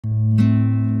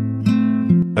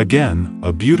Again,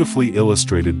 a beautifully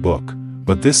illustrated book,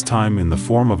 but this time in the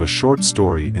form of a short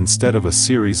story instead of a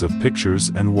series of pictures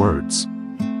and words.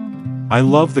 I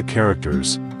love the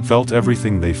characters, felt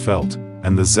everything they felt,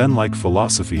 and the Zen-like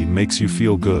philosophy makes you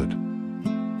feel good.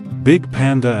 Big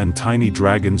Panda and Tiny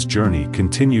Dragon's journey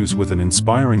continues with an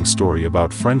inspiring story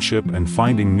about friendship and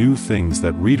finding new things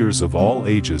that readers of all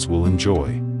ages will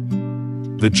enjoy.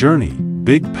 The Journey,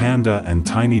 Big Panda and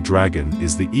Tiny Dragon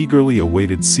is the eagerly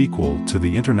awaited sequel to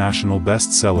the international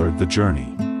bestseller The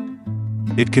Journey.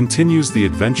 It continues the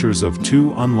adventures of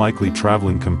two unlikely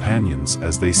traveling companions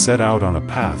as they set out on a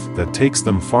path that takes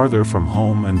them farther from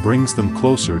home and brings them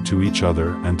closer to each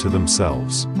other and to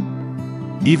themselves.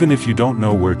 Even if you don't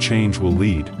know where change will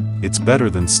lead, it's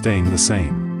better than staying the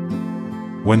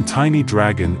same. When Tiny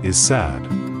Dragon is sad,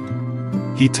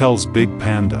 he tells Big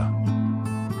Panda.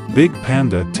 Big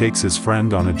Panda takes his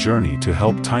friend on a journey to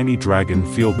help Tiny Dragon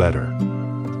feel better.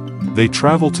 They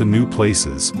travel to new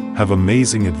places, have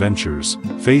amazing adventures,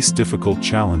 face difficult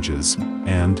challenges,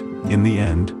 and, in the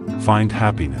end, find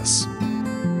happiness.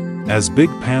 As Big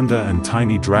Panda and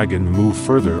Tiny Dragon move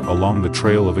further along the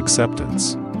trail of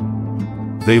acceptance,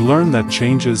 they learn that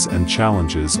changes and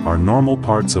challenges are normal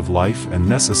parts of life and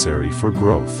necessary for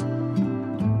growth.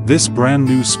 This brand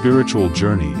new spiritual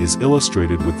journey is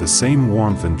illustrated with the same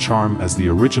warmth and charm as the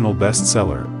original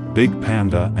bestseller, Big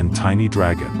Panda and Tiny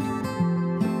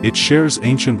Dragon. It shares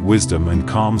ancient wisdom and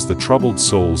calms the troubled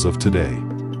souls of today.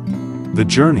 The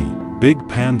Journey, Big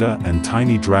Panda and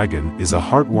Tiny Dragon is a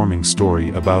heartwarming story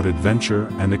about adventure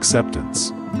and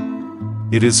acceptance.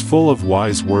 It is full of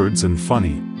wise words and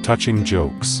funny, touching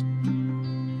jokes.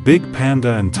 Big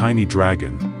Panda and Tiny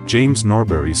Dragon, James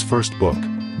Norbury's first book,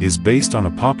 is based on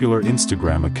a popular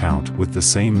Instagram account with the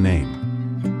same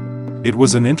name. It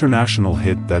was an international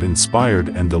hit that inspired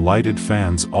and delighted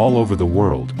fans all over the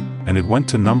world, and it went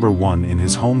to #1 in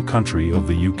his home country of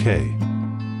the UK.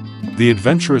 The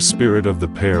adventurous spirit of the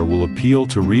pair will appeal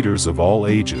to readers of all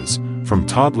ages, from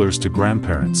toddlers to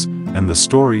grandparents, and the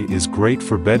story is great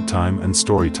for bedtime and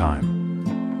story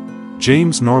time.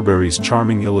 James Norbury's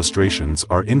charming illustrations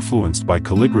are influenced by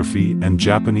calligraphy and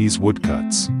Japanese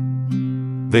woodcuts.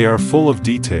 They are full of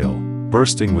detail,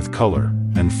 bursting with color,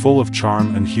 and full of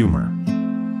charm and humor.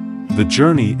 The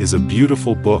Journey is a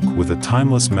beautiful book with a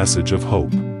timeless message of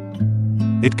hope.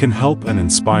 It can help and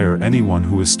inspire anyone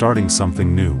who is starting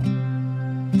something new.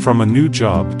 From a new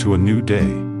job to a new day.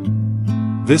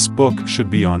 This book should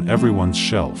be on everyone's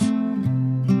shelf.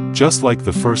 Just like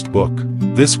the first book,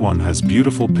 this one has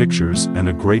beautiful pictures and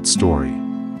a great story.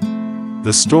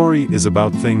 The story is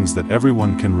about things that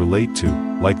everyone can relate to,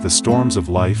 like the storms of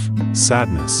life,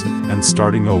 sadness, and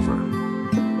starting over.